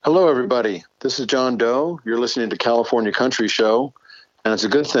Hello, everybody. This is John Doe. You're listening to California Country Show, and it's a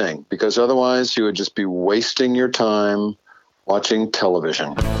good thing because otherwise you would just be wasting your time watching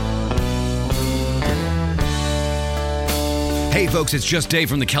television. Hey, folks, it's just Dave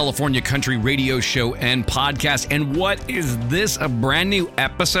from the California Country Radio Show and Podcast. And what is this? A brand new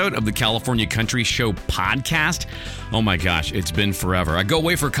episode of the California Country Show Podcast? Oh my gosh, it's been forever. I go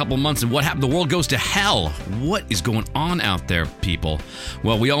away for a couple months and what happened? The world goes to hell. What is going on out there, people?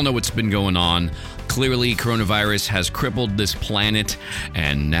 Well, we all know what's been going on. Clearly, coronavirus has crippled this planet,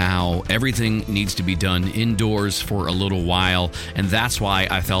 and now everything needs to be done indoors for a little while, and that's why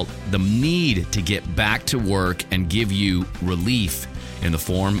I felt the need to get back to work and give you relief in the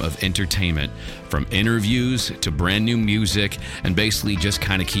form of entertainment, from interviews to brand new music, and basically just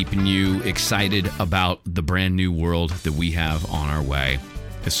kind of keeping you excited about the brand new world that we have on our way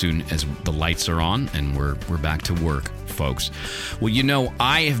as soon as the lights are on and we're back to work, folks. Well, you know,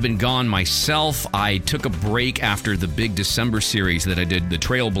 I have been gone myself. I took a break after the big December series that I did, the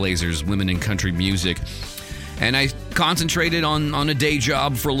Trailblazers, Women in Country Music. And I concentrated on a day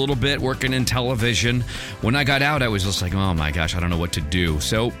job for a little bit, working in television. When I got out, I was just like, oh my gosh, I don't know what to do.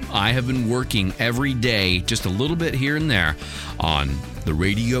 So I have been working every day, just a little bit here and there, on the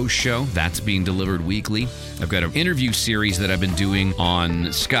radio show. That's being delivered weekly. I've got an interview series that I've been doing on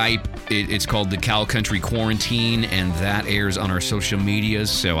Skype. It's called the Cal Country Quarantine, and that airs on our social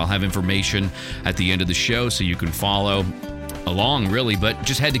medias. So I'll have information at the end of the show so you can follow along, really, but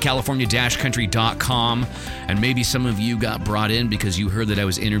just head to california-country.com, and maybe some of you got brought in because you heard that I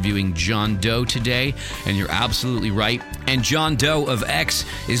was interviewing John Doe today, and you're absolutely right. And John Doe of X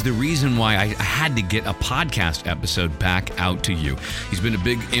is the reason why I had to get a podcast episode back out to you. He's been a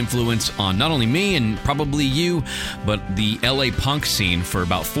big influence on not only me and probably you, but the LA punk scene for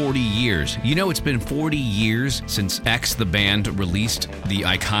about 40 years. You know, it's been 40 years since X, the band, released the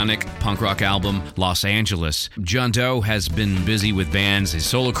iconic punk rock album Los Angeles. John Doe has been busy with bands, his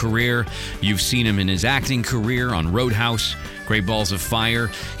solo career. You've seen him in his acting career on Roadhouse, Great Balls of Fire.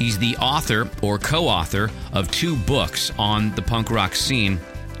 He's the author or co-author of 2 books on the punk rock scene,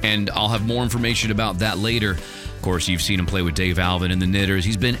 and I'll have more information about that later. Of course, you've seen him play with Dave Alvin and the Knitters.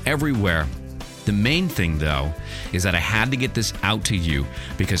 He's been everywhere. The main thing, though, is that I had to get this out to you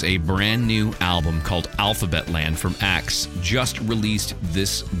because a brand new album called Alphabet Land from X just released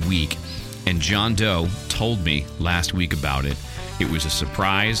this week. And John Doe told me last week about it. It was a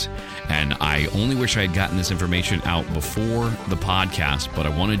surprise, and I only wish I had gotten this information out before the podcast, but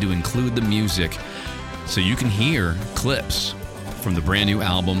I wanted to include the music so you can hear clips from the brand new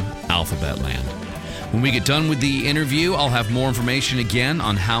album, Alphabet Land. When we get done with the interview, I'll have more information again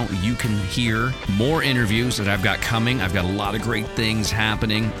on how you can hear more interviews that I've got coming. I've got a lot of great things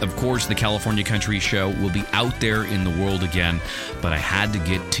happening. Of course, the California Country Show will be out there in the world again, but I had to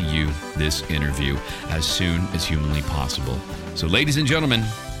get to you this interview as soon as humanly possible. So, ladies and gentlemen,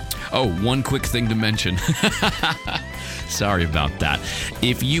 one quick thing to mention. Sorry about that.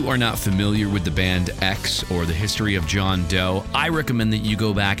 If you are not familiar with the band X or the history of John Doe, I recommend that you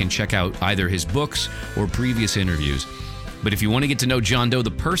go back and check out either his books or previous interviews. But if you want to get to know John Doe,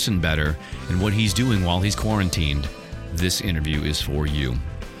 the person, better and what he's doing while he's quarantined, this interview is for you.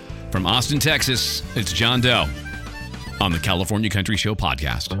 From Austin, Texas, it's John Doe on the California Country Show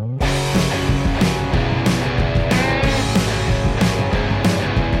Podcast.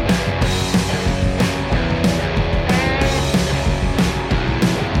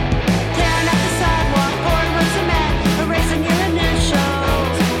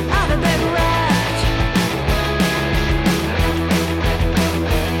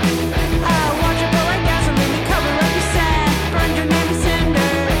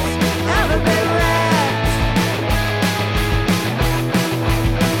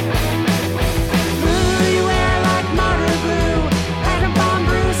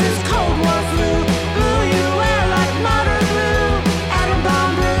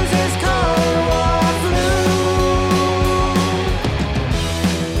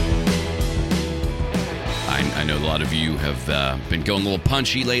 Been going a little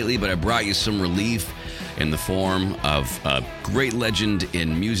punchy lately, but I brought you some relief in the form of a great legend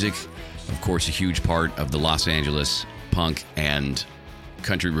in music, of course, a huge part of the Los Angeles punk and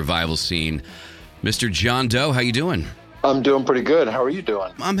country revival scene. Mr. John Doe, how you doing? I'm doing pretty good. How are you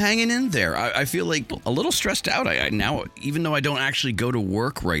doing? I'm hanging in there. I feel like a little stressed out. I now, even though I don't actually go to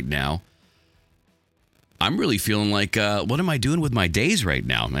work right now, I'm really feeling like, what am I doing with my days right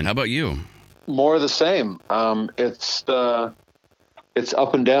now, man? How about you? More of the same. It's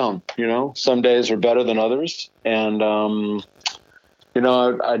up and down, you know. Some days are better than others. And, you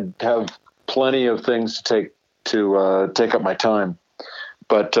know, I have plenty of things to take up my time.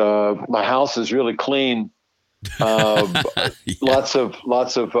 But my house is really clean. Yeah. Lots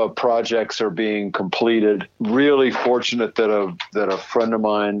of projects are being completed. Really fortunate that a friend of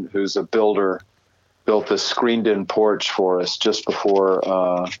mine who's a builder built this screened-in porch for us just before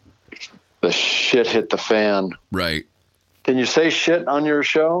the shit hit the fan. Right. Can you say shit on your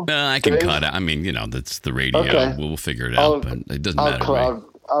show? I can Dave? cut it. I mean, that's the radio. Okay. We'll figure it out, but it doesn't matter. Right?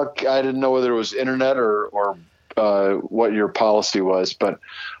 I didn't know whether it was internet or what your policy was, but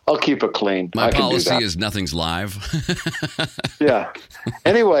I'll keep it clean. My policy is nothing's live. Yeah.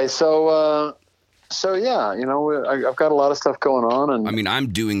 Anyway, so yeah, I've got a lot of stuff going on, and I mean, I'm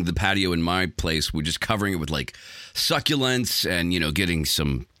doing the patio in my place. We're just covering it with like succulents and getting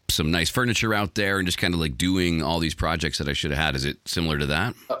some nice furniture out there and just kind of like doing all these projects that I should have had. Is it similar to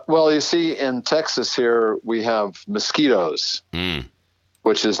that? Well, you see, in Texas here we have mosquitoes,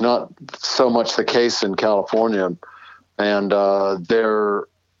 which is not so much the case in California, and they're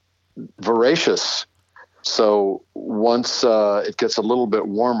voracious. So once it gets a little bit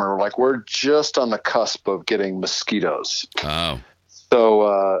warmer, like we're just on the cusp of getting mosquitoes. Oh.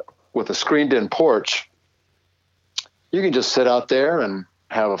 So with a screened-in porch, you can just sit out there and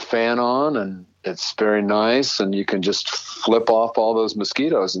have a fan on, and it's very nice, and you can just flip off all those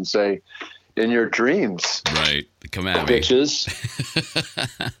mosquitoes and say, in your dreams. Right. Come at bitches. Me.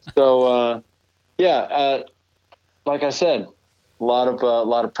 So, like I said, a lot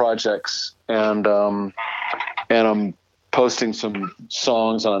of projects, and I'm posting some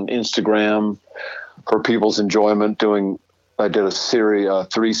songs on Instagram for people's enjoyment. I did a series,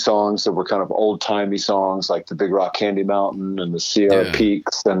 3 songs that were kind of old timey songs, like the Big Rock Candy Mountain and the Sierra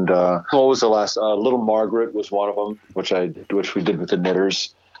Peaks. And what was the last? Little Margaret was one of them, which we did with the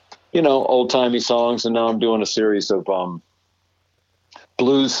Knitters. Old timey songs. And now I'm doing a series of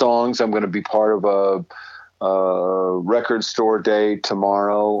blues songs. I'm going to be part of a record store day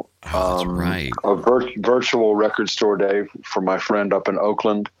tomorrow. Oh, that's right. A virtual record store day for my friend up in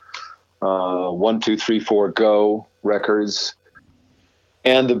Oakland. 1234 Go Records.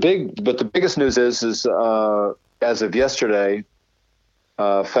 And the biggest news is as of yesterday,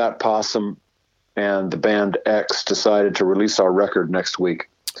 Fat Possum and the band X decided to release our record next week.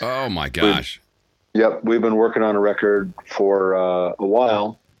 Oh my gosh. We've been working on a record for a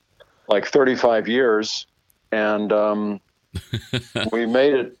while, like 35 years, and we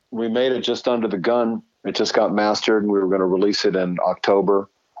made it just under the gun. It just got mastered, and we were going to release it in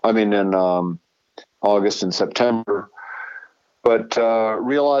August and September, but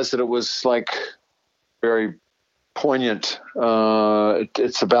realized that it was like very poignant.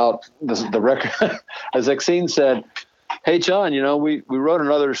 It's about the record. As Exene said, "Hey John, we wrote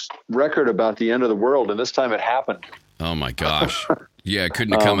another record about the end of the world, and this time it happened." Oh my gosh! Yeah, it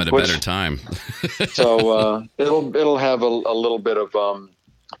couldn't have come at a better time. So it'll have a little bit of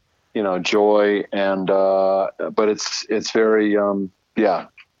joy, and but it's very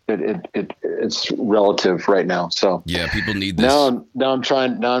It's relative right now. So yeah, people need this. Now I'm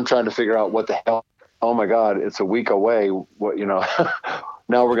trying to figure out what the hell. Oh my God, it's a week away. What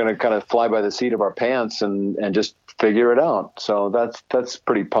now we're going to kind of fly by the seat of our pants and just figure it out. So that's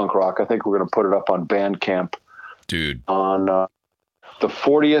pretty punk rock. I think we're going to put it up on Bandcamp, dude, on the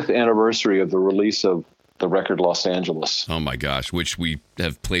 40th anniversary of the release of the record Los Angeles. Oh my gosh, which we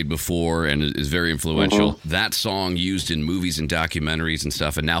have played before and is very influential. Mm-hmm. That song used in movies and documentaries and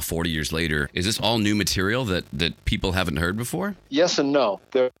stuff, and now 40 years later, is this all new material that people haven't heard before? Yes and no.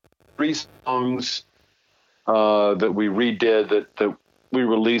 There are 3 songs that we redid that we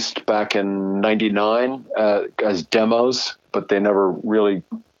released back in '99 as demos, but they never really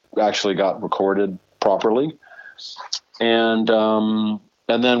actually got recorded properly. And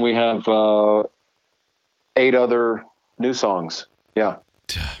then we have 8 other new songs. Yeah.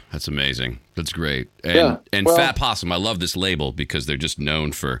 That's amazing. That's great. And Fat Possum, I love this label because they're just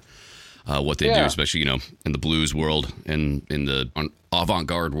known for what they do, especially, in the blues world and in the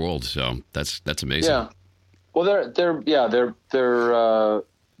avant-garde world. So that's amazing. Yeah. Well, they're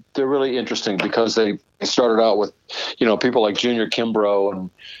really interesting because they started out with, people like Junior Kimbrough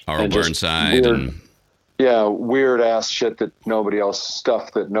and Burnside weird ass shit that nobody else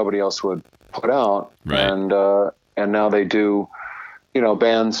would put out. Right. And now they do,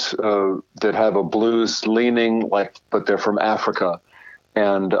 bands that have a blues leaning, but they're from Africa,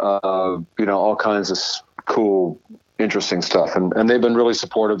 and all kinds of cool, interesting stuff. And they've been really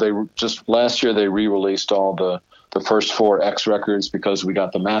supportive. They just last year they re-released all the first 4 X records because we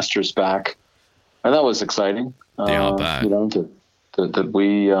got the masters back, and that was exciting. That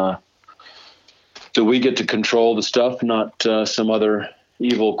we get to control the stuff, not some other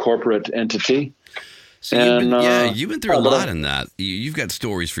evil corporate entity. So you've been through a lot in that. You've got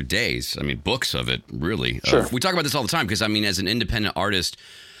stories for days. I mean, books of it, really. Sure. We talk about this all the time because, I mean, as an independent artist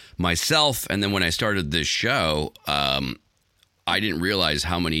myself, and then when I started this show, I didn't realize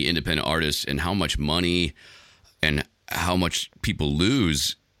how many independent artists and how much money and how much people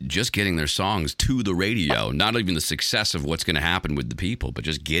lose just getting their songs to the radio. Not even the success of what's going to happen with the people, but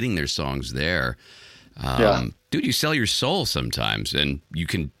just getting their songs there. Dude, you sell your soul sometimes, and you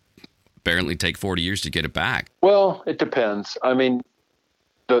can apparently take 40 years to get it back. Well, it depends. I mean,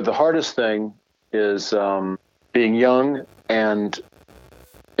 the hardest thing is being young and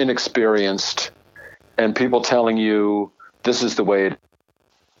inexperienced, and people telling you this is the way it is,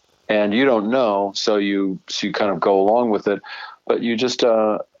 and you don't know, so you kind of go along with it. But you just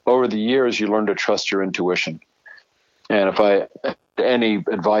over the years you learn to trust your intuition. And if I had any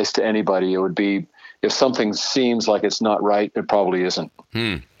advice to anybody, it would be, if something seems like it's not right, it probably isn't.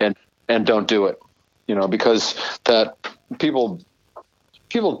 And don't do it, because that people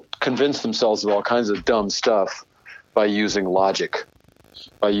convince themselves of all kinds of dumb stuff by using logic,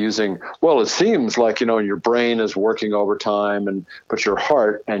 by using, well, it seems like, your brain is working overtime, but your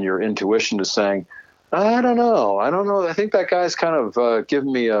heart and your intuition is saying, I don't know. I think that guy's kind of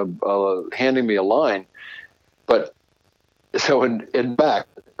giving me handing me a line. But so in fact,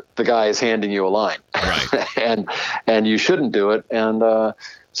 the guy is handing you a line, right? and you shouldn't do it. And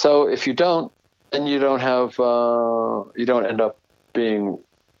so if you don't, then you don't end up being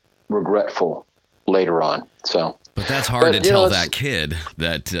regretful later on. So, but that's hard to tell that kid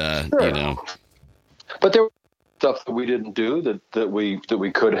that sure. But there was stuff that we didn't do that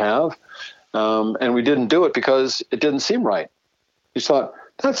we could have, and we didn't do it because it didn't seem right. You thought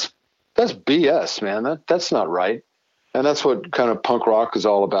that's BS, man. That's not right. And that's what kind of punk rock is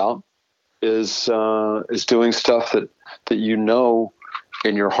all about, is doing stuff that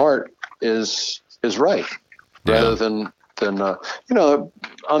in your heart is right, rather than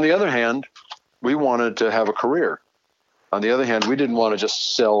on the other hand, we wanted to have a career. On the other hand, we didn't want to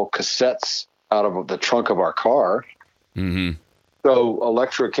just sell cassettes out of the trunk of our car. Mm-hmm. So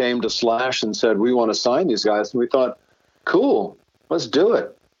Elektra came to Slash and said, we want to sign these guys. And we thought, cool, let's do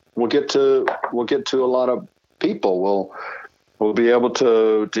it. We'll get to a lot of people. We'll be able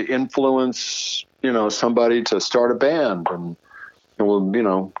to influence, somebody to start a band, and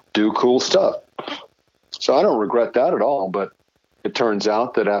we'll, do cool stuff. So I don't regret that at all, but it turns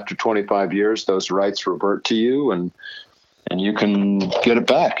out that after 25 years, those rights revert to you, and you can get it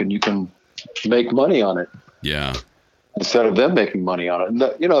back, and you can make money on it. Yeah. Instead of them making money on it. And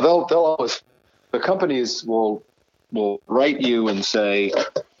they'll always, the companies will write you and say,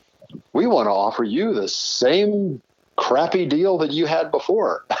 we want to offer you the same crappy deal that you had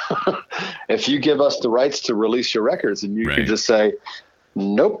before. If you give us the rights to release your records, and you can just say,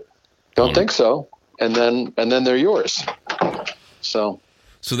 nope, don't think so. And then they're yours. So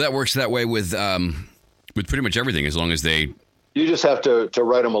that works that way with pretty much everything, as long as you just have to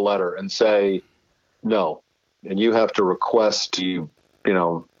write them a letter and say no. And you have to request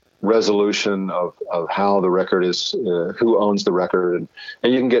resolution of how the record is, who owns the record,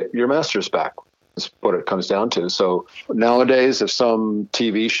 and you can get your masters back. That's what it comes down to. So nowadays, if some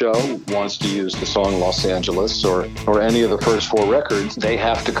TV show wants to use the song Los Angeles or any of the first 4 records, they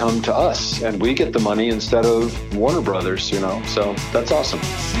have to come to us, and we get the money instead of Warner Brothers, so that's awesome.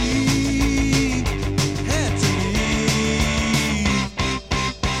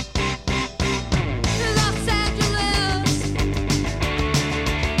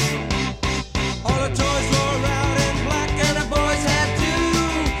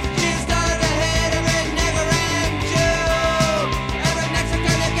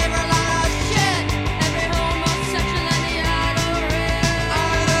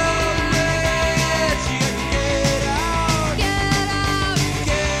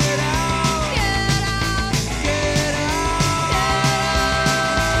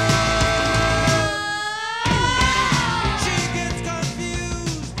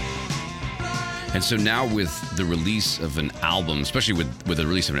 So now with the release of an album, especially with the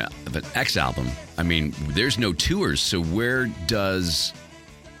release of an X album, I mean, there's no tours. So where does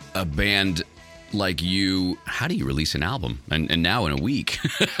a band like you, how do you release an album? And now in a week?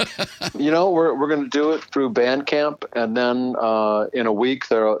 We're going to do it through Bandcamp, and then in a week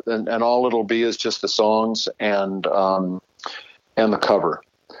and all it'll be is just the songs and the cover.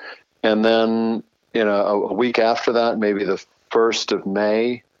 And then a week after that, maybe the 1st of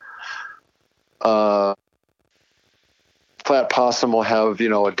May, Flat Possum will have, a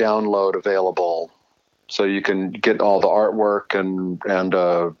download available, so you can get all the artwork and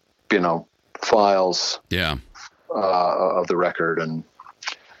files of the record. And,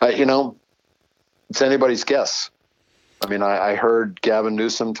 it's anybody's guess. I mean, I heard Gavin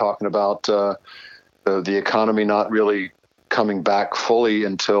Newsom talking about the economy not really coming back fully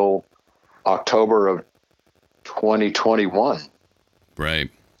until October of 2021.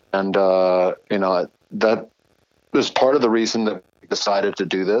 Right. And, that was part of the reason that we decided to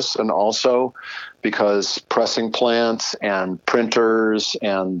do this. And also because pressing plants and printers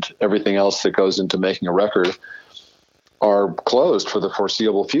and everything else that goes into making a record are closed for the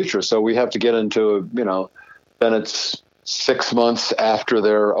foreseeable future. So we have to get into, then it's 6 months after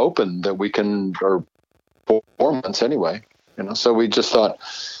they're open that we can, or 4 months anyway, so we just thought,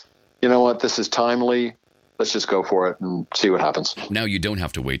 you know what, this is timely. Let's just go for it and see what happens. Now you don't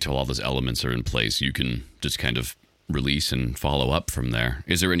have to wait till all those elements are in place. You can just kind of release and follow up from there.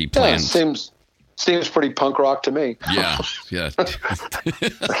 Is there any plans? Yeah, seems pretty punk rock to me. Yeah.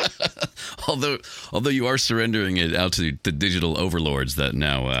 although you are surrendering it out to the digital overlords that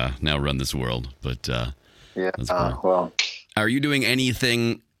now run this world. But well, are you doing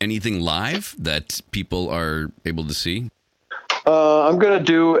anything live that people are able to see? I'm going to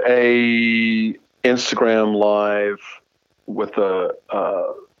do a Instagram live with a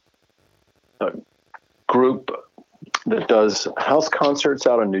group that does house concerts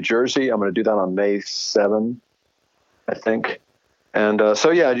out in New Jersey. I'm going to do that on May 7, I think. And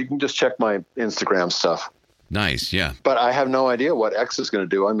you can just check my Instagram stuff. Nice, yeah. But I have no idea what X is going to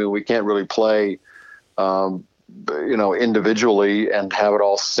do. I mean, we can't really play, individually and have it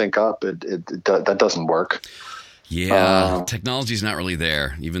all sync up. That doesn't work. Yeah, technology's not really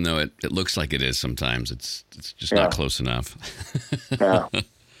there, even though it looks like it is sometimes. It's just not close enough. Yeah.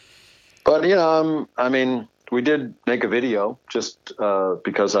 But, I mean, we did make a video just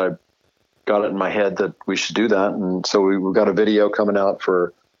because I got it in my head that we should do that. And so we've got a video coming out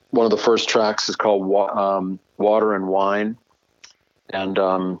for one of the first tracks is called Water and Wine. And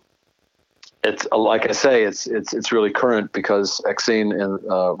it's like I say, it's really current because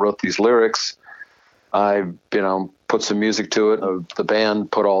Exene wrote these lyrics. I, put some music to it. The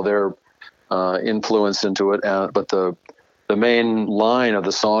band put all their influence into it. But the main line of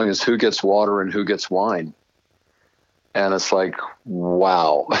the song is who gets water and who gets wine. And it's like,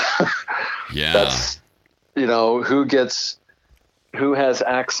 wow. Yeah. That's, who has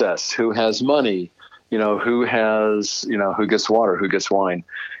access, who has money, who gets water, who gets wine.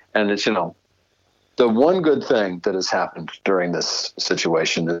 And it's, the one good thing that has happened during this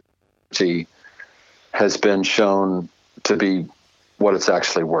situation has been shown to be what it's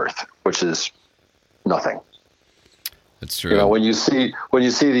actually worth, which is nothing. That's true. When you see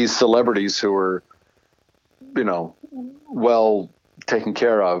these celebrities who are, well taken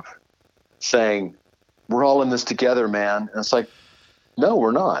care of, saying, "We're all in this together, man," and it's like, no,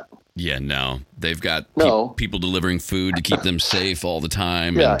 we're not. Yeah, no, they've got people delivering food to keep them safe all the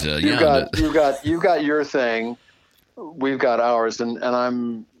time. Yeah, and, you've got your thing, we've got ours, and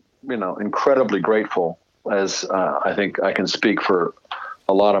I'm incredibly grateful, as I think I can speak for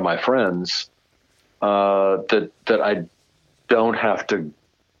a lot of my friends, that I don't have to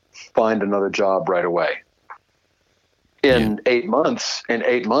find another job right away. In 8 months,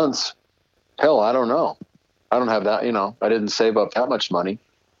 hell, I don't know. I don't have that, I didn't save up that much money.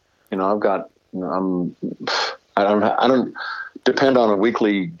 I don't depend on a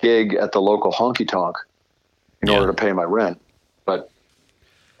weekly gig at the local honky tonk in order to pay my rent. But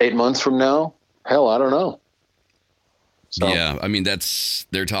 8 months from now, hell, I don't know. So. Yeah, I mean,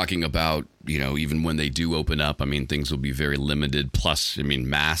 they're talking about, even when they do open up, I mean, things will be very limited. Plus, I mean,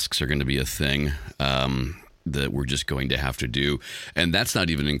 masks are going to be a thing that we're just going to have to do. And that's not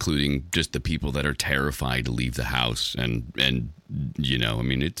even including just the people that are terrified to leave the house. And I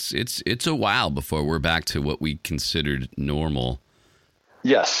mean, it's a while before we're back to what we considered normal.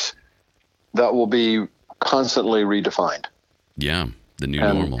 Yes, that will be constantly redefined. Yeah, the new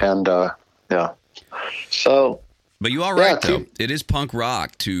normal. And, yeah. So... But you are right, though. It is punk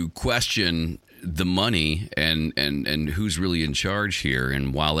rock to question the money and who's really in charge here.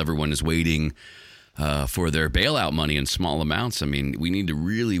 And while everyone is waiting for their bailout money in small amounts, I mean, we need to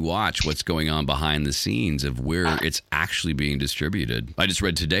really watch what's going on behind the scenes of where it's actually being distributed. I just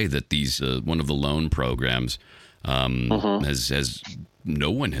read today that these one of the loan programs has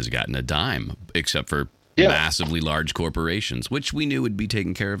no one has gotten a dime except for massively large corporations, which we knew would be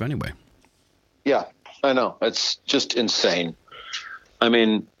taken care of anyway. Yeah. I know. It's just insane. I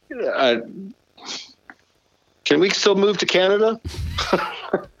mean, can we still move to Canada?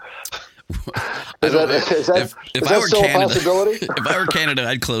 Is that still a possibility? If I were Canada,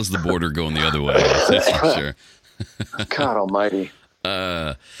 I'd close the border going the other way. That's for sure. God almighty.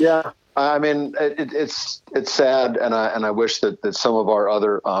 Yeah. I mean, it's sad. And I wish that some of our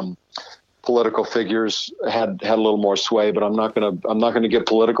other political figures had a little more sway, but I'm not gonna get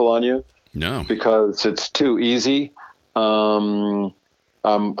political on you. No, because it's too easy. I'm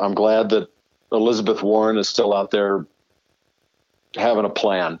glad that Elizabeth Warren is still out there having a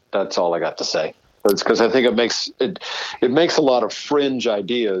plan. That's all I got to say. It's because I think it makes a lot of fringe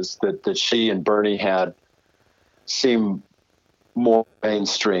ideas that she and Bernie had seem more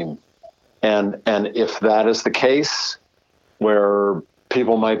mainstream. And if that is the case, where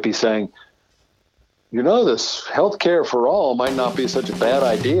people might be saying, this healthcare for all might not be such a bad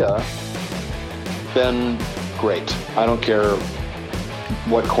idea, then great. I don't care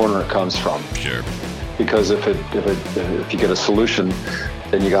what corner it comes from. Sure. Because if you get a solution,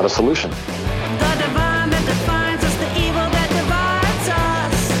 then you got a solution. The divine that defines us, the evil that divides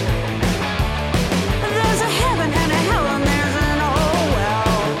us. There's a heaven and a hell, and there's an oh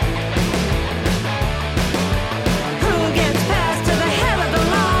well. Who gets past to the head of the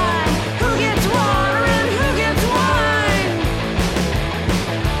line? Who gets water and who gets wine?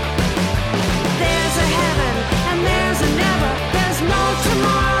 There's a heaven and there's a never. There's no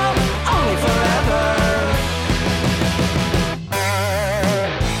tomorrow, only forever.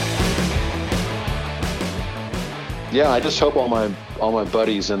 Yeah, I just hope all my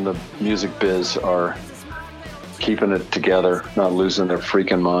buddies in the music biz are keeping it together, not losing their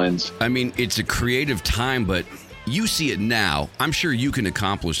freaking minds. I mean, it's a creative time, but you see it now. I'm sure you can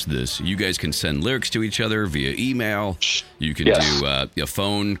accomplish this. You guys can send lyrics to each other via email. You can do a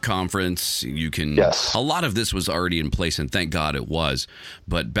phone conference. You can. Yes. A lot of this was already in place, and thank God it was.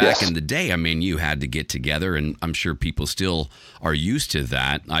 But back in the day, I mean, you had to get together, and I'm sure people still are used to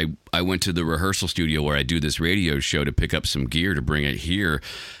that. I went to the rehearsal studio where I do this radio show to pick up some gear to bring it here.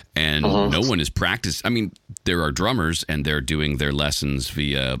 And no one is practiced. I mean, there are drummers, and they're doing their lessons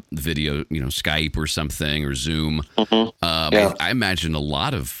via video, Skype or something, or Zoom. I imagine a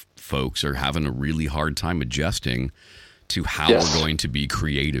lot of folks are having a really hard time adjusting to how we're going to be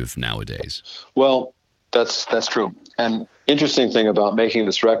creative nowadays. Well, that's true. And interesting thing about making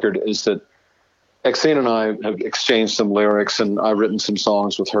this record is that Exene and I have exchanged some lyrics, and I've written some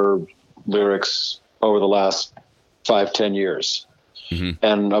songs with her lyrics over the last 5-10 years.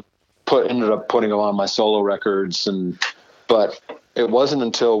 And I ended up putting them on my solo records. But it wasn't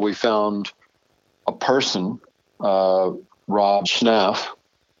until we found a person, Rob Schnaff,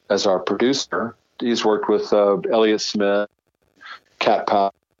 as our producer. He's worked with Elliott Smith, Cat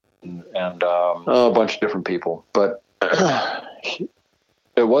Powell, and a bunch of different people. But it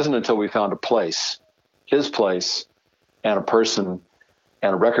wasn't until we found a place, his place, and a person,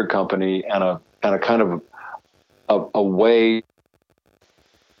 and a record company, and a kind of a way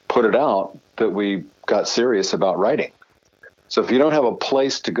put it out that we got serious about writing. So if you don't have a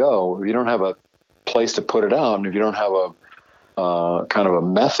place to go, if you don't have a place to put it out, and if you don't have a kind of a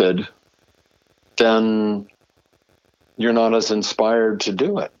method, then you're not as inspired to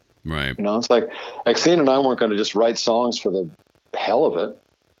do it. Right. It's like Exene and I weren't going to just write songs for the hell of it.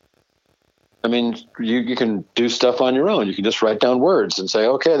 I mean, you can do stuff on your own. You can just write down words and say,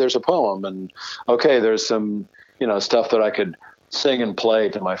 okay, there's a poem, and okay, there's some, stuff that I could sing and play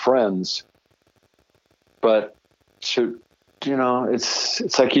to my friends. But it's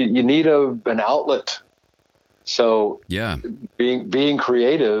like you need an outlet. So being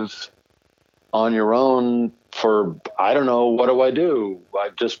creative on your own for, I don't know, what do? I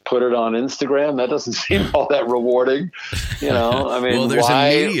just put it on Instagram? That doesn't seem all that rewarding. I mean, well, there's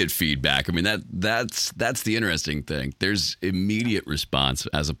immediate feedback. I mean, that's the interesting thing. There's immediate response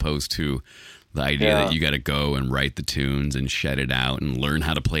as opposed to the idea that you got to go and write the tunes and shed it out and learn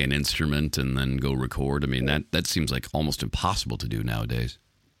how to play an instrument and then go record. I mean, that seems like almost impossible to do nowadays.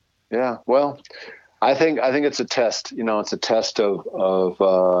 Yeah. Well, I think it's a test. It's a test of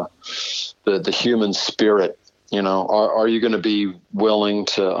the human spirit. Are you going to be willing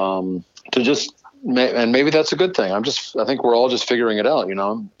to just, and maybe that's a good thing. I think we're all just figuring it out.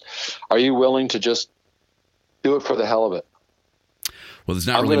 Are you willing to just do it for the hell of it? Well, there's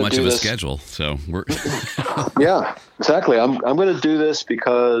not really much of a schedule, so we're. Yeah, exactly. I'm going to do this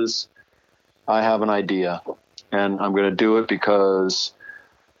because I have an idea, and I'm going to do it because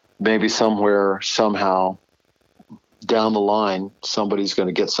maybe somewhere, somehow, down the line, somebody's going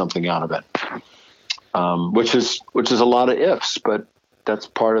to get something out of it. Which is a lot of ifs, but that's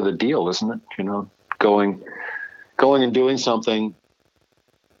part of the deal, isn't it? Going and doing something,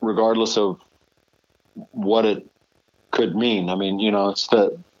 regardless of what it could mean. I mean, it's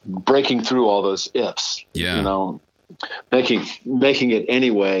the breaking through all those ifs. Yeah. Making it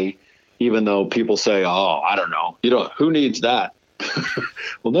anyway, even though people say, "Oh, I don't know." Who needs that?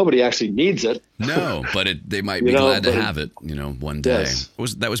 Well, nobody actually needs it. No, but they might be glad to have it, one day. Yes.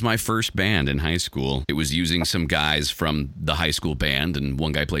 That was my first band in high school. It was using some guys from the high school band, and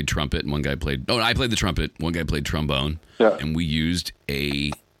one guy played trumpet, and I played the trumpet, one guy played trombone, and we used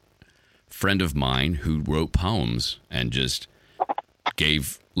a friend of mine who wrote poems and just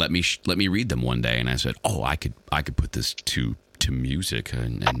let me read them one day, and I said, "Oh, I could put this to music,"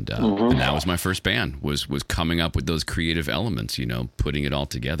 and that was my first band. Was coming up with those creative elements, putting it all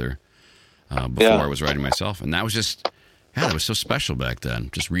together before I was writing myself, and that was just that was so special back then.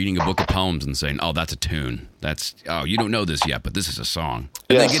 Just reading a book of poems and saying, "Oh, that's a tune. You don't know this yet, but this is a song,"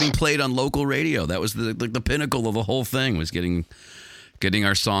 and then getting played on local radio. That was the pinnacle of the whole thing. Was getting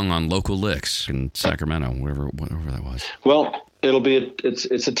our song on local licks in Sacramento, whatever that was. Well,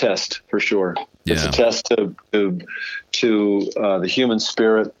 it's a test for sure. Yeah. It's a test to the human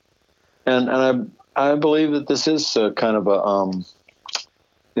spirit, and I believe that this is a kind of a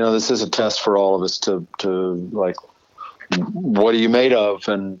this is a test for all of us to like, what are you made of,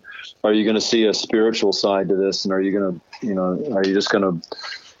 and are you going to see a spiritual side to this, and are you going to are you just going to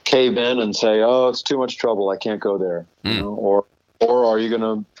cave in and say, oh, it's too much trouble, I can't go there, or are you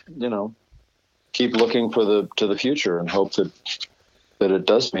going to keep looking to the future and hope that it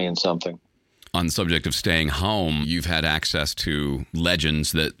does mean something. On the subject of staying home, you've had access to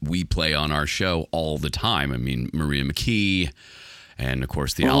legends that we play on our show all the time. I mean, Maria McKee and, of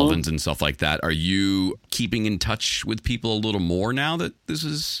course, the Alvins and stuff like that. Are you keeping in touch with people a little more now that this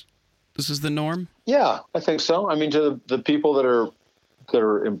is the norm? Yeah, I think so. I mean, to the people that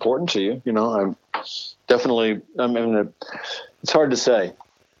are important to you, I'm definitely, it's hard to say.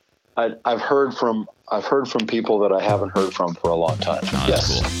 I've heard from people that I haven't heard from for a long time. Oh,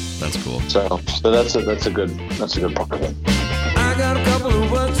 that's cool. So that's a good part of it. I got a couple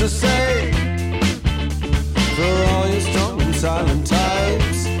of words to say for all you strong and silent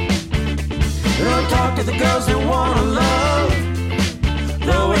types. Talk to the girls that wanna love,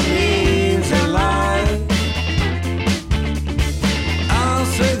 though it means a lie. I'll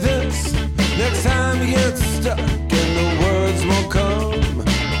say this next time you get stuck and the words won't come.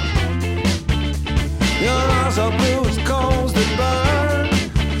 Your eyes are blue as coals that burn,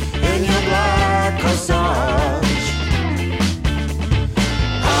 and you're black corsage.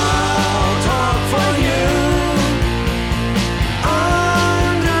 I'll talk for you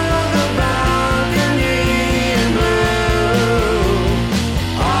under the balcony in blue.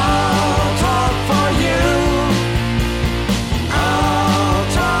 I'll talk for you. I'll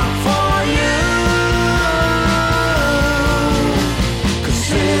talk for you. 'Cause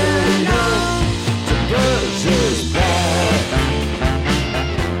sitting down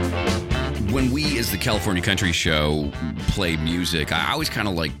when we, as the California Country Show, play music, I always kind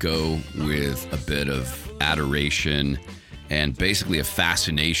of go with a bit of adoration and basically a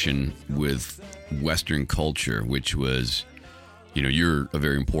fascination with Western culture, which was, you're a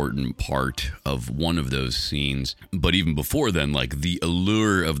very important part of one of those scenes. But even before then, the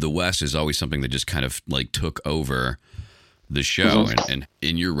allure of the West is always something that just kind of took over the show. And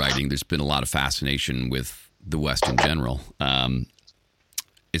in your writing, there's been a lot of fascination with the West in general.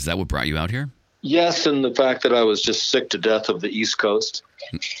 Is that what brought you out here? Yes, and the fact that I was just sick to death of the East Coast.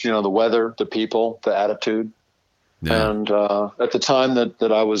 The weather, the people, the attitude. Yeah. And at the time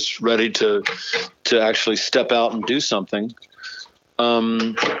that I was ready to actually step out and do something,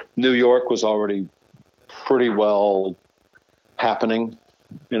 New York was already pretty well happening,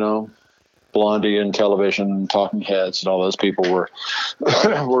 Blondie and Television, Talking Heads, and all those people were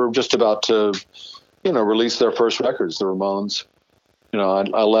just about to, release their first records, the Ramones.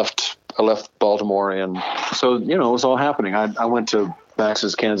 I left Baltimore, and so it was all happening. I went to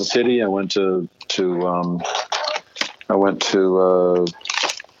Max's Kansas City. I went to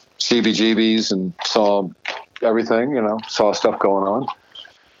CBGB's and saw everything. Saw stuff going on.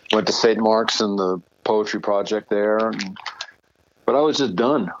 Went to St. Mark's and the Poetry Project there. But I was just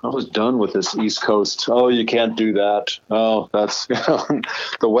done. I was done with this East Coast. Oh, you can't do that. Oh, that's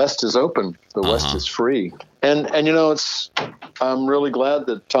the West is open. The West is free. And I'm really glad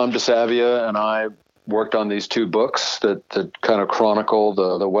that Tom DeSavia and I worked on these two books that kind of chronicle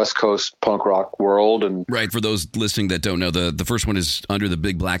the West Coast punk rock world. And right, for those listening that don't know, the first one is Under the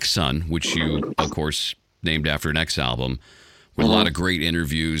Big Black Sun, which you, of course, named after an X album. With a lot of great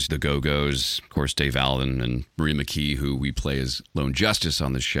interviews, the Go-Go's, of course, Dave Allen and Maria McKee, who we play as Lone Justice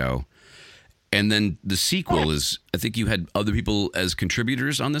on the show. And then the sequel is, I think you had other people as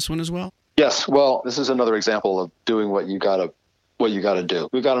contributors on this one as well? Yes. Well, this is another example of doing what you got to do.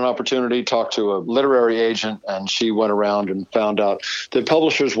 We got an opportunity, talked to a literary agent, and she went around and found out the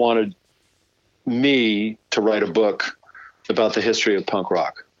publishers wanted me to write a book about the history of punk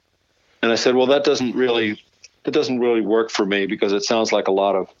rock. And I said, well, that doesn't really work for me, because it sounds like a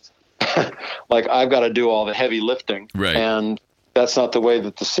lot of, like I've got to do all the heavy lifting. Right. And that's not the way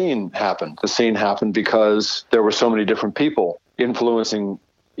that the scene happened. The scene happened because there were so many different people influencing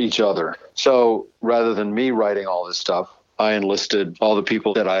each other. So rather than me writing all this stuff, I enlisted all the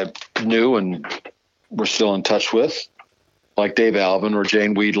people that I knew and were still in touch with, like Dave Alvin or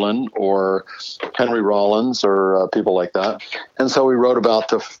Jane Weedland or Henry Rollins or people like that. And so we wrote about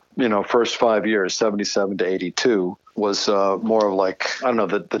the first 5 years, 77 to 82, was more of like, I don't know,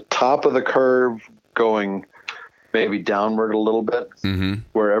 the top of the curve going maybe downward a little bit,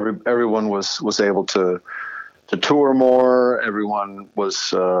 where everyone was able to tour more. Everyone was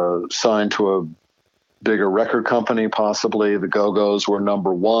signed to a bigger record company, possibly. The Go-Go's were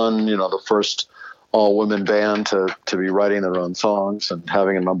number one, the first all-women band to be writing their own songs and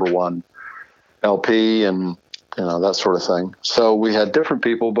having a number one LP and, that sort of thing. So we had different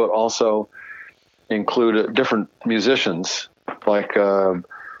people, but also included different musicians, like the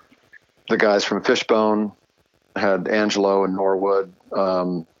guys from Fishbone had Angelo and Norwood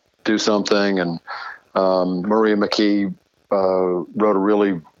do something, and Maria McKee wrote a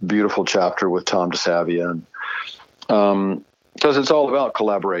really beautiful chapter with Tom DeSavia, and because it's all about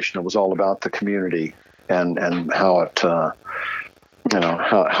collaboration. It was all about the community and how it how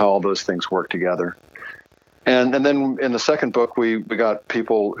all those things work together. And then in the second book, we got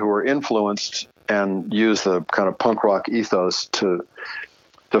people who were influenced and used the kind of punk rock ethos to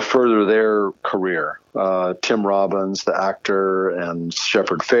further their career. Tim Robbins, the actor, and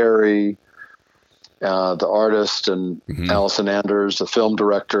Shepard Fairey, the artist, and Allison Anders, the film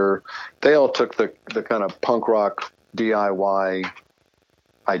director. They all took the kind of punk rock DIY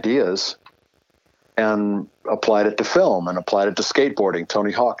ideas and applied it to film and applied it to skateboarding.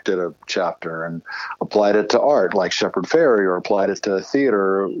 Tony Hawk did a chapter, and applied it to art like Shepard Fairey, or applied it to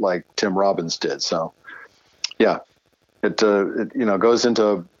theater like Tim Robbins did. So yeah, it goes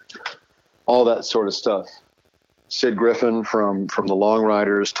into all that sort of stuff. Sid Griffin from the Long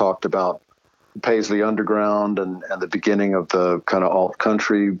Riders talked about Paisley Underground and the beginning of the kind of alt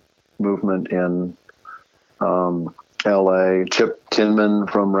country movement in LA. Chip Tinman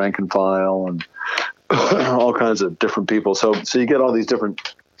from Rank and File, and all kinds of different people. So you get all these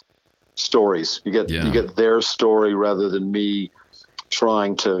different stories. You get their story rather than me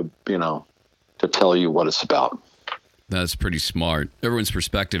trying to tell you what it's about. That's pretty smart. Everyone's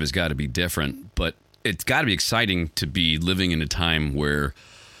perspective has got to be different, but it's got to be exciting to be living in a time where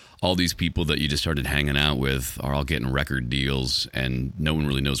all these people that you just started hanging out with are all getting record deals, and no one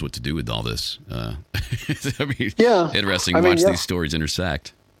really knows what to do with all this. Interesting to watch these stories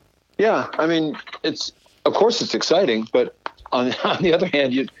intersect. Yeah, it's exciting, but on the other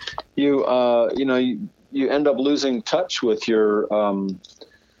hand, you end up losing touch with your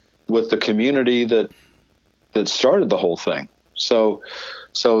with the community that started the whole thing. So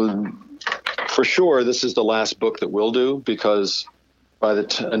for sure, this is the last book that we'll do, because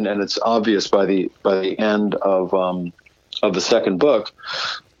and it's obvious by the end of the second book,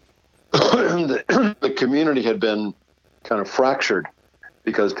 the community had been kind of fractured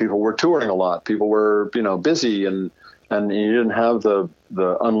because people were touring a lot. People were, busy, and you didn't have the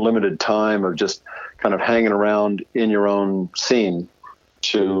unlimited time of just kind of hanging around in your own scene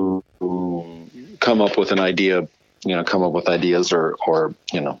to come up with an idea, come up with ideas or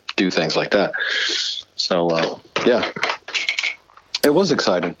do things like that. So, yeah. It was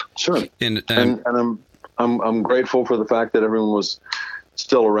exciting, sure, and I'm grateful for the fact that everyone was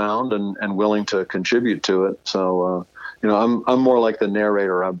still around and willing to contribute to it. So I'm more like the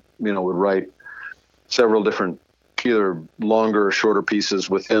narrator. I would write several different, either longer or shorter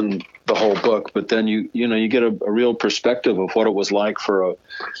pieces within the whole book, but then you get a real perspective of what it was like for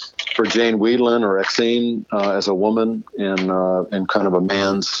Jane Weedland or Exene as a woman in kind of a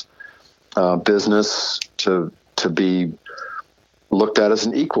man's business to be looked at as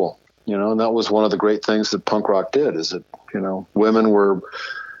an equal, and that was one of the great things that punk rock did, is that, women were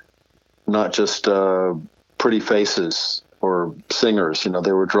not just pretty faces or singers,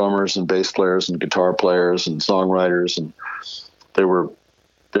 they were drummers and bass players and guitar players and songwriters, and they were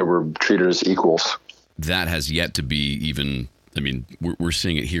treated as equals. That has yet to be even, we're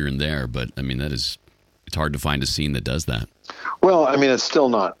seeing it here and there, but it's hard to find a scene that does that. Well, it's still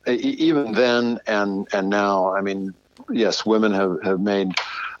not, even then and now, yes, women have made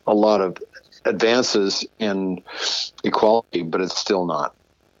a lot of advances in equality, but it's still not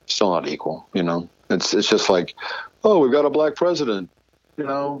equal. It's just like, oh, we've got a black president.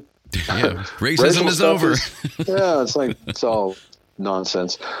 Yeah, racism is over. Yeah, it's like it's all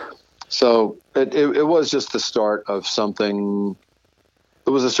nonsense. So it was just the start of something. It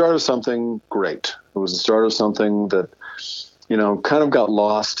was the start of something great. It was the start of something that, kind of got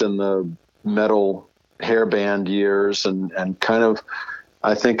lost in the metal hairband years and kind of,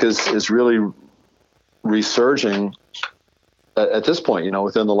 I think is really resurging at this point,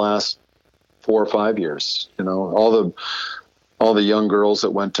 within the last 4 or 5 years. All the young girls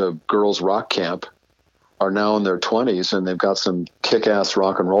that went to girls rock camp are now in their 20s, and they've got some kick-ass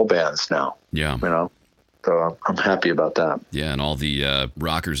rock and roll bands now. Yeah. So I'm happy about that. Yeah, and all the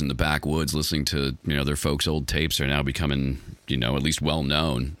rockers in the backwoods listening to, their folks' old tapes are now becoming, at least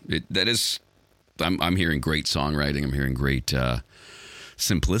well-known. I'm hearing great songwriting. I'm hearing great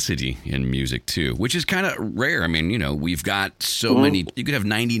simplicity in music, too, which is kind of rare. I mean, we've got so many. You could have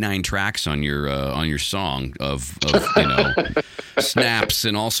 99 tracks on your song of snaps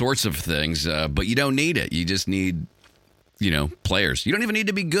and all sorts of things, but you don't need it. You just need, players. You don't even need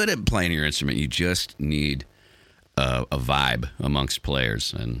to be good at playing your instrument. You just need a vibe amongst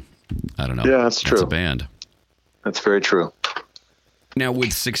players. And I don't know. Yeah, that's true. That's a band. That's very true. Now,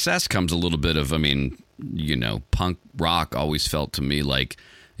 with success comes a little bit of, punk rock always felt to me like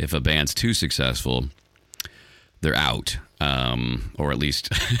if a band's too successful, they're out. Or at least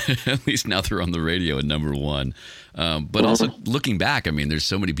now they're on the radio at number one. But also looking back, there's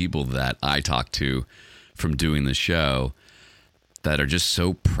so many people that I talk to from doing the show that are just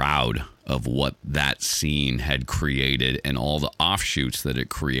so proud of what that scene had created and all the offshoots that it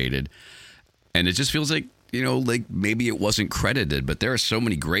created. And it just feels like, like maybe it wasn't credited, but there are so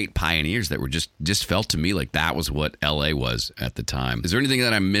many great pioneers that were just felt to me like that was what LA was at the time. Is there anything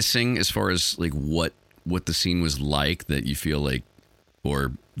that I'm missing as far as like what the scene was like that you feel like,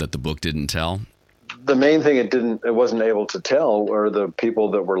 or that the book didn't tell? The main thing it wasn't able to tell were the people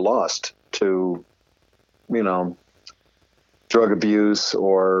that were lost to, drug abuse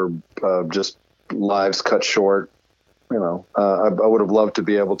or just lives cut short. I would have loved to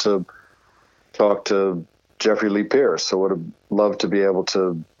be able to talk to Jeffrey Lee Pierce. I would have loved to be able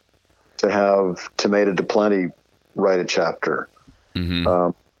to have Tomato DePlenty write a chapter. Mm-hmm.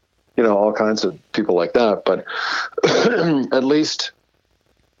 All kinds of people like that. But at least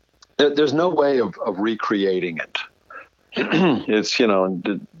there's no way of recreating it. It's,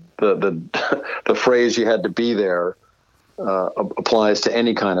 the phrase "you had to be there" applies to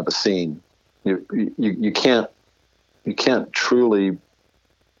any kind of a scene. You can't truly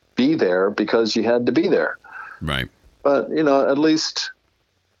be there because you had to be there. Right. But, at least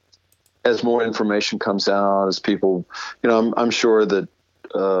as more information comes out, as people, I'm sure that,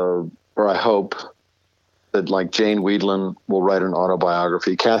 or I hope that like Jane Weedland will write an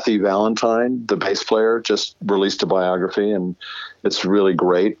autobiography. Kathy Valentine, the bass player, just released a biography and it's really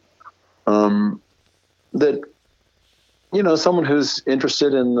great. That, someone who's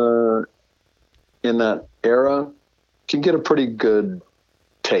interested in that era can get a pretty good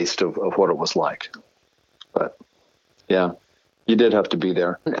taste of what it was like. But yeah, you did have to be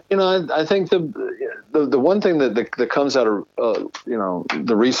there. I think the one thing that comes out of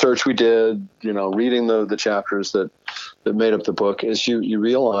the research we did, reading the chapters that made up the book, is you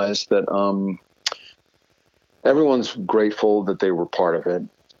realize that everyone's grateful that they were part of it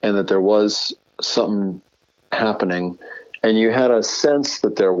and that there was something happening, and you had a sense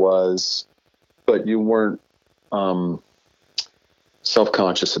that there was, but you weren't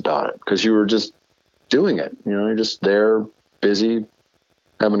self-conscious about it because you were just doing it. You're just there, busy,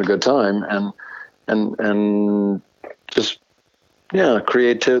 having a good time, and just the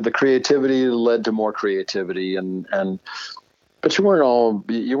creativity led to more creativity, but you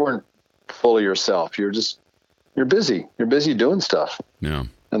weren't full of yourself. You're busy. You're busy doing stuff. Yeah,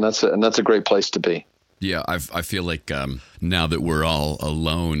 and that's a great place to be. Yeah, I feel like now that we're all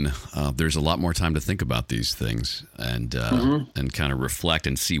alone, there's a lot more time to think about these things and kind of reflect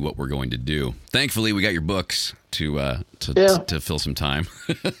and see what we're going to do. Thankfully, we got your books to fill some time.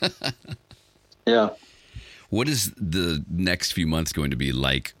 Yeah. What is the next few months going to be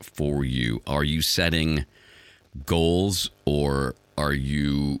like for you? Are you setting goals, or are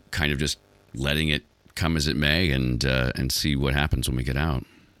you kind of just letting it come as it may and see what happens when we get out?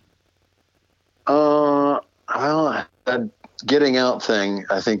 Well, that getting out thing,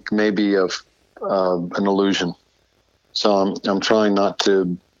 I think, may be an illusion. So I'm trying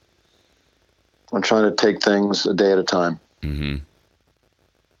to take things a day at a time. Mm-hmm.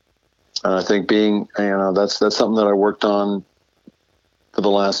 And I think that's something that I worked on for the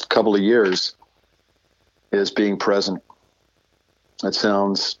last couple of years, is being present. It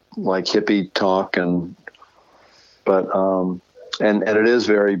sounds like hippie talk, but it is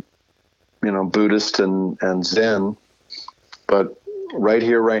very, Buddhist and Zen, but right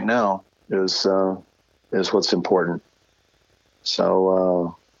here, right now is what's important.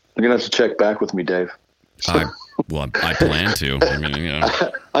 So you're gonna have to check back with me, Dave. I plan to.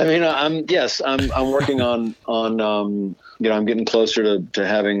 I'm working on I'm getting closer to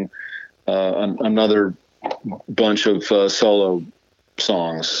having another bunch of solo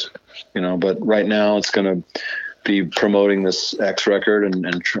songs, but right now it's going to be promoting this X record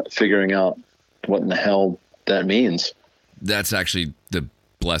and figuring out what in the hell that means. That's actually the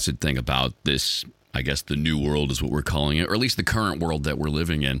blessed thing about this, I guess the new world is what we're calling it, or at least the current world that we're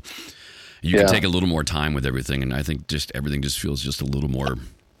living in. You can take a little more time with everything, and I think everything just feels just a little more,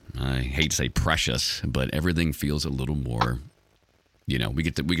 I hate to say precious, but everything feels a little more, we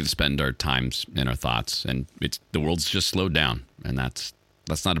get to spend our times and our thoughts, and the world's just slowed down, and that's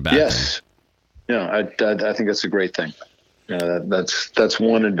not a bad thing. Yeah, I think that's a great thing. That's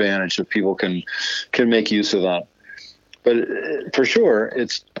one advantage that people can make use of that. But for sure,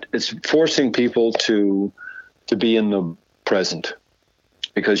 it's forcing people to be in the present,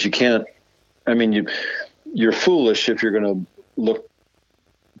 because you can't. I mean, you're foolish if you're going to look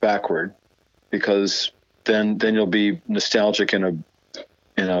backward, because then you'll be nostalgic in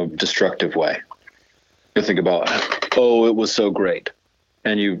a destructive way. You'll think about, it was so great,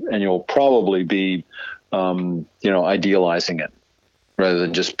 and you'll probably be idealizing it rather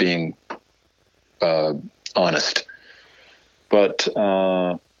than just being honest. But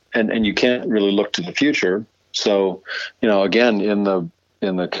and you can't really look to the future. So again, in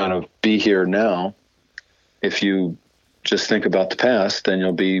the kind of be here now, if you just think about the past, then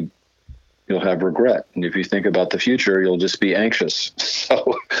you'll have regret. And if you think about the future, you'll just be anxious.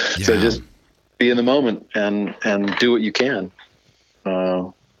 So just be in the moment and do what you can.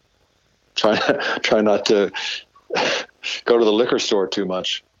 Try not to go to the liquor store too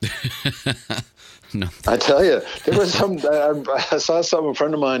much. No. I tell you, there was I saw a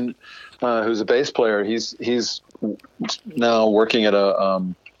friend of mine who's a bass player. He's now working at a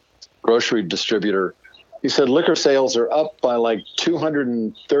grocery distributor. He said liquor sales are up by like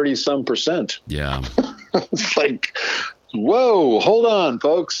 230 some %. Yeah. It's like, whoa, hold on,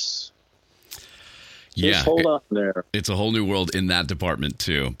 folks. Yeah. Just hold on there. It's a whole new world in that department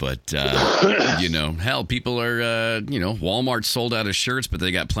too. But, hell, people are, Walmart sold out of shirts, but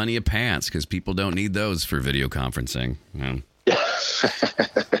they got plenty of pants because people don't need those for video conferencing. Yeah.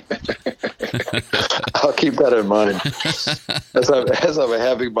 I'll keep that in mind. As I'm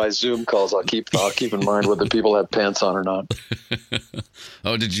having my Zoom calls, I'll keep in mind whether people have pants on or not.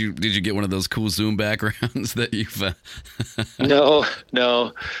 Oh, did you get one of those cool Zoom backgrounds that you've? No.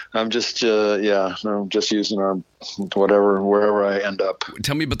 I'm just just using our wherever I end up.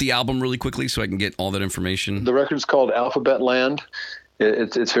 Tell me about the album really quickly so I can get all that information. The record's called Alphabet Land.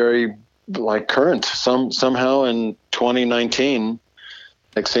 It's very current. Somehow in 2019.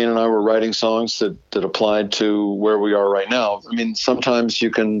 Maxine and I were writing songs that applied to where we are right now. I mean, sometimes you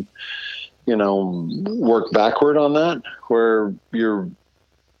can, work backward on that, where you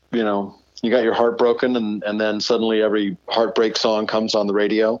got your heart broken and then suddenly every heartbreak song comes on the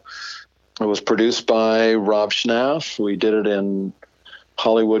radio. It was produced by Rob Schnaff. We did it in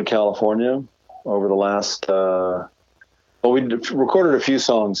Hollywood, California over the last, we recorded a few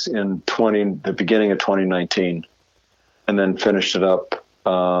songs in the beginning of 2019 and then finished it up.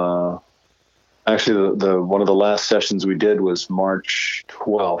 Actually, the one of the last sessions we did was March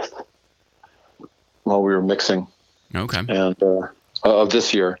 12th while we were mixing. Okay. And of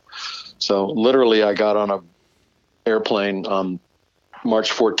this year. So literally, I got on a airplane on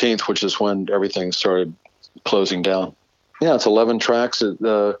March 14th, which is when everything started closing down. Yeah, it's 11 tracks.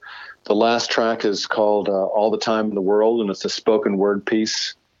 The last track is called "All the Time in the World," and it's a spoken word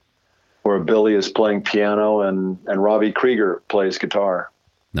piece where Billy is playing piano and Robbie Krieger plays guitar.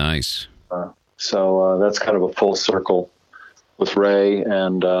 Nice. So that's kind of a full circle with Ray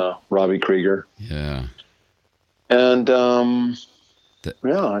and Robbie Krieger. Yeah. And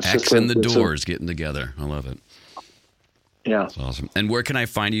it's X and the Doors getting together. I love it. Yeah. That's awesome. And where can I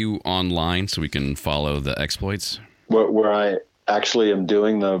find you online so we can follow the exploits? Where I actually am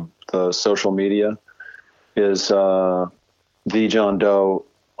doing the social media is the John Doe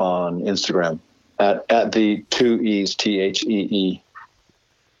on Instagram at the 2 E's THEE.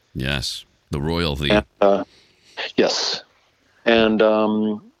 Yes, the royalty. And, yes, and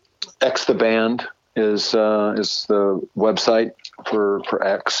X the Band is the website for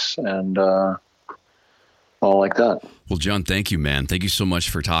X and all like that. Well, John, thank you, man. Thank you so much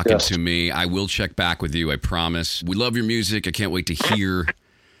for talking to me. I will check back with you. I promise. We love your music. I can't wait to hear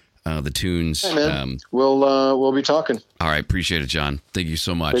the tunes. Hey, man. We'll be talking. All right. Appreciate it, John. Thank you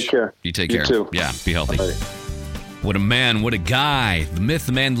so much. Take care. You take You care. too. Yeah. Be healthy. Bye. What a man, what a guy. The myth,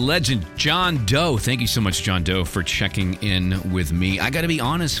 the man, the legend, John Doe. Thank you so much, John Doe, for checking in with me. I got to be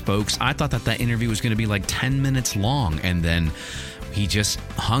honest, folks. I thought that interview was going to be like 10 minutes long, and then he just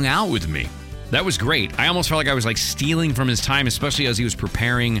hung out with me. That was great. I almost felt like I was like stealing from his time, especially as he was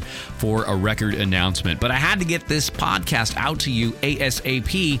preparing for a record announcement. But I had to get this podcast out to you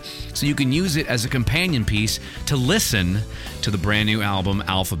ASAP so you can use it as a companion piece to listen to the brand new album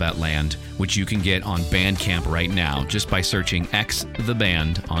Alphabet Land, which you can get on Bandcamp right now just by searching X the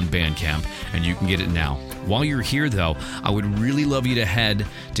Band on Bandcamp, and you can get it now. While you're here, though, I would really love you to head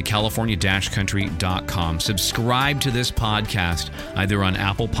to california-country.com. Subscribe to this podcast either on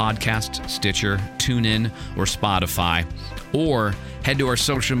Apple Podcasts, Stitcher, TuneIn, or Spotify, or head to our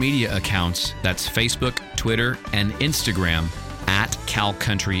social media accounts. That's Facebook, Twitter, and Instagram at Cal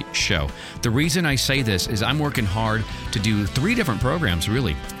Country Show. The reason I say this is I'm working hard to do 3 different programs,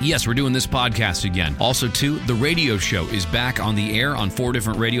 really. Yes, we're doing this podcast again. Also, too, the radio show is back on the air on 4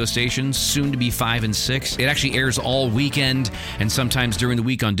 different radio stations, soon to be 5 and 6. It actually airs all weekend and sometimes during the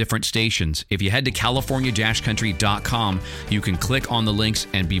week on different stations. If you head to california-country.com, you can click on the links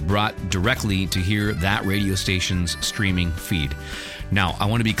and be brought directly to hear that radio station's streaming feed. Now, I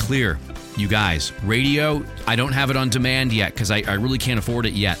want to be clear. You guys, radio, I don't have it on demand yet because I really can't afford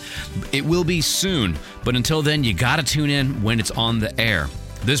it yet. It will be soon, but until then, you got to tune in when it's on the air.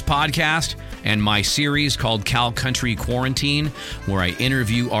 This podcast and my series called Cal Country Quarantine, where I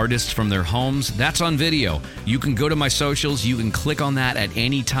interview artists from their homes, that's on video. You can go to my socials, you can click on that at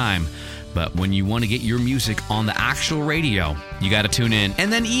any time. But when you want to get your music on the actual radio, you got to tune in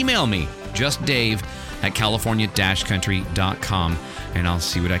and then email me, just Dave at california-country.com. And I'll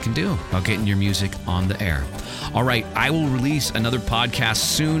see what I can do about getting your music on the air. All right, I will release another podcast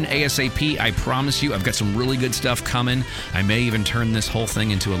soon, ASAP. I promise you, I've got some really good stuff coming. I may even turn this whole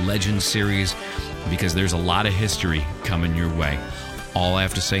thing into a legend series because there's a lot of history coming your way. All I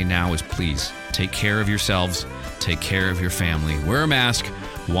have to say now is please take care of yourselves, take care of your family, wear a mask,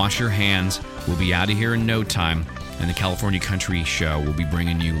 wash your hands. We'll be out of here in no time. And the California Country Show will be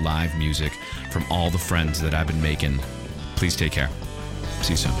bringing you live music from all the friends that I've been making. Please take care.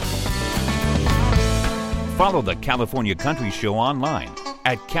 See you soon. Follow the California Country Show online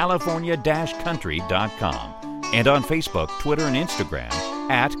at california-country.com and on Facebook, Twitter, and Instagram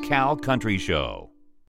at Cal Country Show.